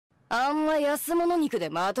あんま安物肉で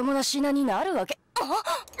まともな品になるわけ。あ、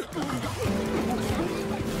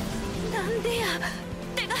なんでや。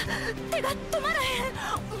手が止まら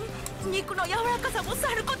へん。肉の柔らかさも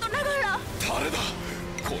さることながら。タレだ。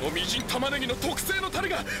このみじん玉ねぎの特製のタレ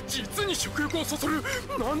が実に食欲をそそる。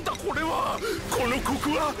なんだこれは。このコ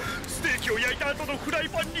クはステーキを焼いた後のフライ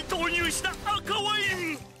パンに投入した赤ワ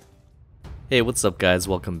イン。Hey, what's up guys?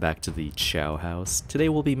 Welcome back to the Chow House. Today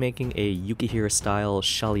we'll be making a Yukihira-Style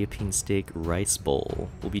Chaliapin steak rice bowl.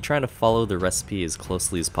 We'll be trying to follow the recipe as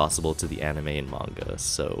closely as possible to the anime and manga,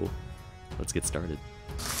 so let's get started.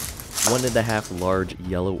 1.5 large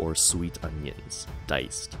yellow or sweet onions,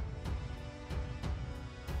 diced.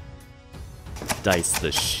 Dice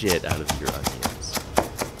the shit out of your onions.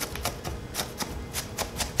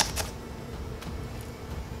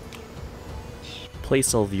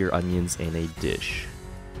 Place all of your onions in a dish.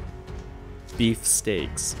 Beef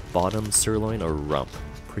steaks, bottom, sirloin, or rump.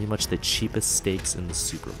 Pretty much the cheapest steaks in the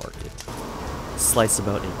supermarket. Slice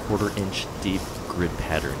about 1/4 inch deep grid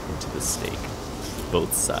pattern into the steak,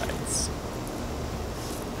 both sides.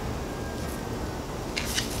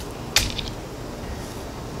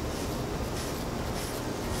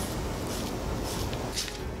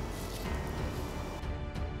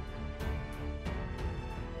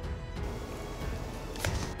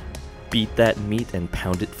 Beat that meat and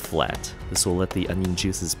pound it flat. This will let the onion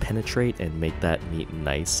juices penetrate and make that meat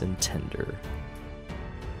nice and tender.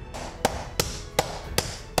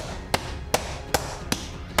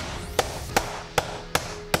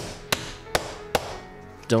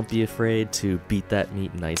 Don't be afraid to beat that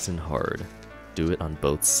meat nice and hard. Do it on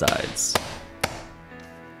both sides.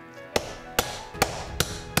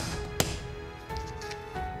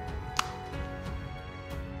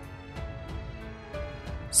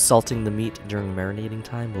 Salting the meat during marinating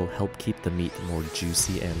time will help keep the meat more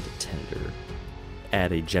juicy and tender.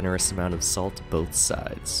 Add a generous amount of salt to both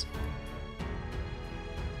sides.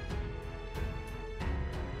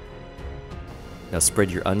 Now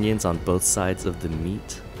spread your onions on both sides of the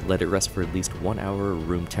meat. Let it rest for at least 1 hour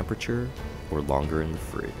room temperature or longer in the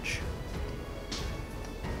fridge.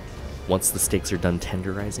 Once the steaks are done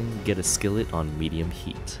tenderizing, get a skillet on medium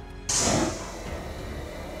heat.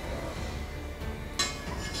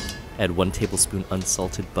 Add 1 tablespoon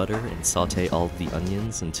unsalted butter and saute all of the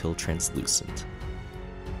onions until translucent.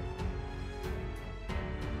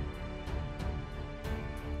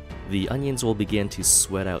 The onions will begin to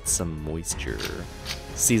sweat out some moisture.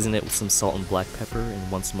 Season it with some salt and black pepper, and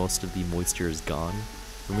once most of the moisture is gone,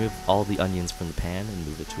 remove all the onions from the pan and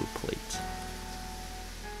move it to a plate.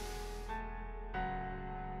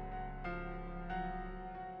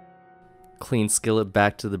 Clean skillet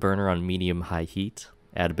back to the burner on medium-high heat.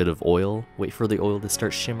 Add a bit of oil, wait for the oil to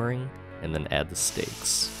start shimmering, and then add the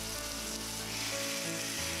steaks.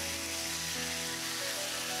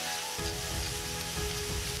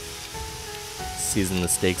 Season the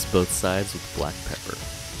steaks both sides with black pepper.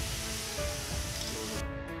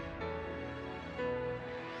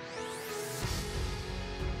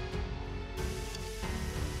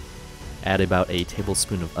 Add about a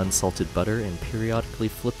tablespoon of unsalted butter and periodically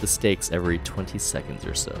flip the steaks every 20 seconds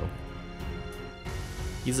or so.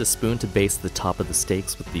 Use a spoon to baste the top of the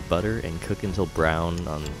steaks with the butter and cook until brown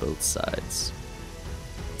on both sides.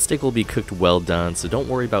 The steak will be cooked well done, so don't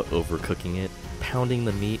worry about overcooking it. Pounding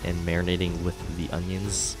the meat and marinating with the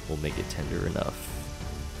onions will make it tender enough.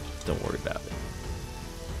 Don't worry about it.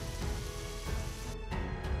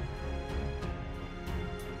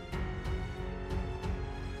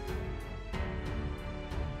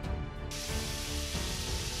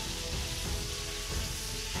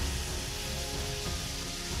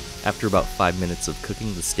 After about 5 minutes of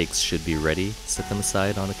cooking, the steaks should be ready. Set them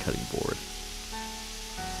aside on a cutting board.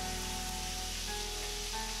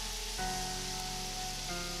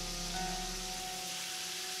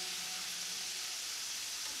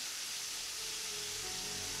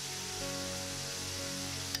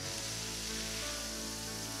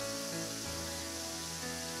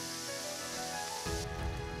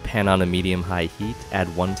 Pan on a medium-high heat,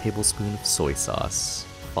 add 1 tablespoon of soy sauce,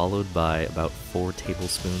 followed by about 4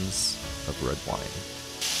 tablespoons of red wine.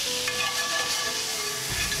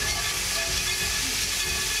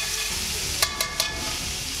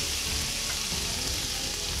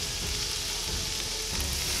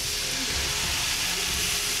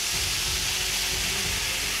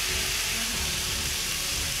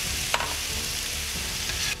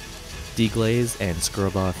 Deglaze and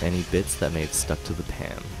scrub off any bits that may have stuck to the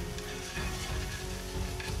pan.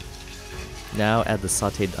 Now add the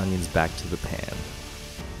sauteed onions back to the pan.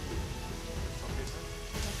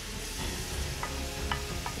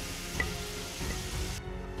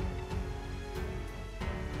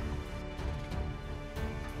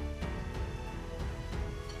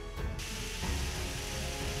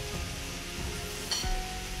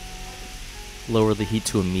 Lower the heat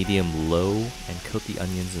to a medium-low and coat the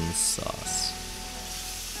onions in the sauce.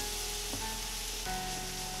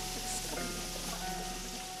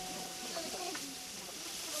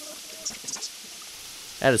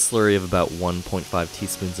 Add a slurry of about 1.5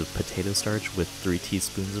 teaspoons of potato starch with 3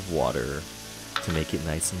 teaspoons of water to make it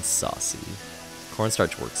nice and saucy.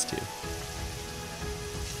 Cornstarch works too.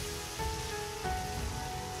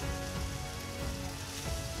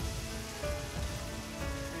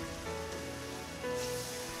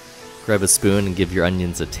 Grab a spoon and give your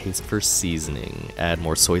onions a taste for seasoning. Add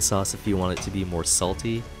more soy sauce if you want it to be more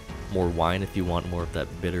salty, more wine if you want more of that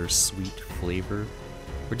bitter sweet flavor,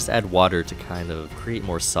 or just add water to kind of create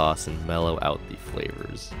more sauce and mellow out the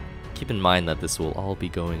flavors. Keep in mind that this will all be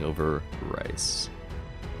going over rice.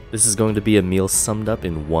 This is going to be a meal summed up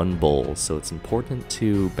in one bowl, so it's important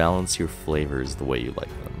to balance your flavors the way you like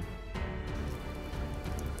them.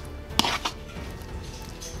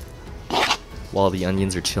 While the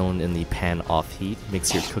onions are chilling in the pan off heat,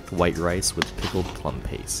 mix your cooked white rice with pickled plum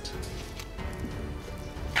paste.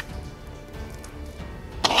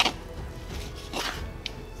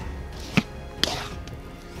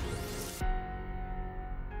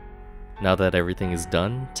 Now that everything is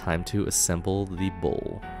done, time to assemble the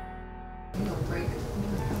bowl.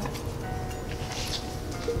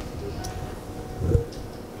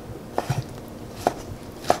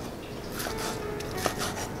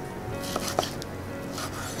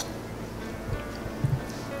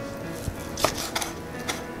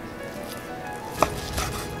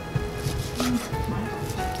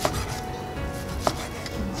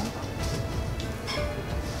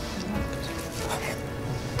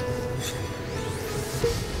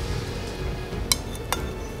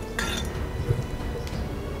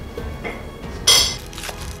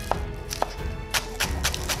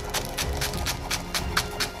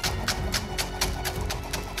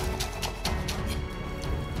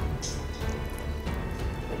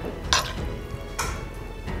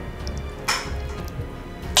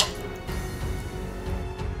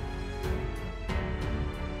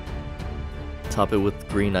 Top it with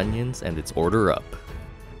green onions and it's order up.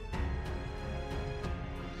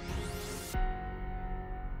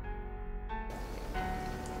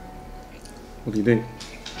 What do you think?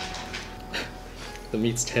 The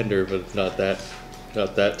meat's tender, but it's not that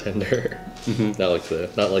tender. Mm-hmm.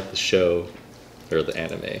 not like the show or the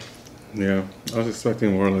anime. Yeah, I was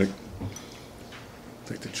expecting more like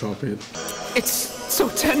to chop it. It's so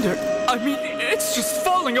tender. I mean, it's just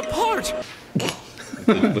falling apart.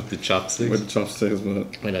 With the chopsticks? With the chopsticks, but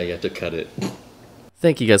I know you have to cut it.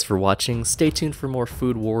 Thank you guys for watching. Stay tuned for more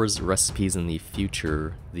Food Wars recipes in the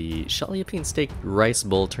future. The Chaliapin steak rice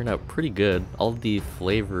bowl turned out pretty good. All of the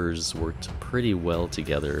flavors worked pretty well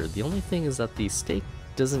together. The only thing is that the steak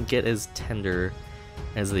doesn't get as tender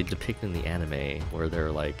as they depict in the anime, where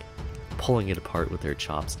they're like pulling it apart with their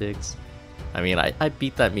chopsticks. I mean, I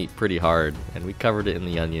beat that meat pretty hard, and we covered it in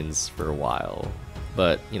the onions for a while.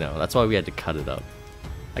 But, you know, that's why we had to cut it up.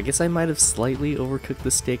 I guess I might have slightly overcooked the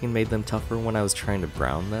steak and made them tougher when I was trying to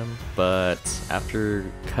brown them, but after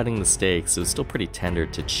cutting the steaks, it was still pretty tender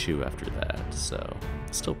to chew after that, so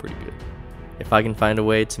still pretty good. If I can find a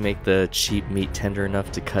way to make the cheap meat tender enough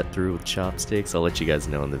to cut through with chopsticks, I'll let you guys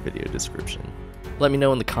know in the video description. Let me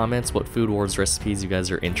know in the comments what Food Wars recipes you guys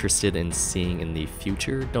are interested in seeing in the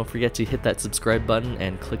future. Don't forget to hit that subscribe button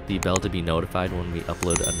and click the bell to be notified when we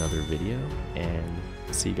upload another video, and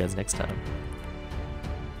see you guys next time.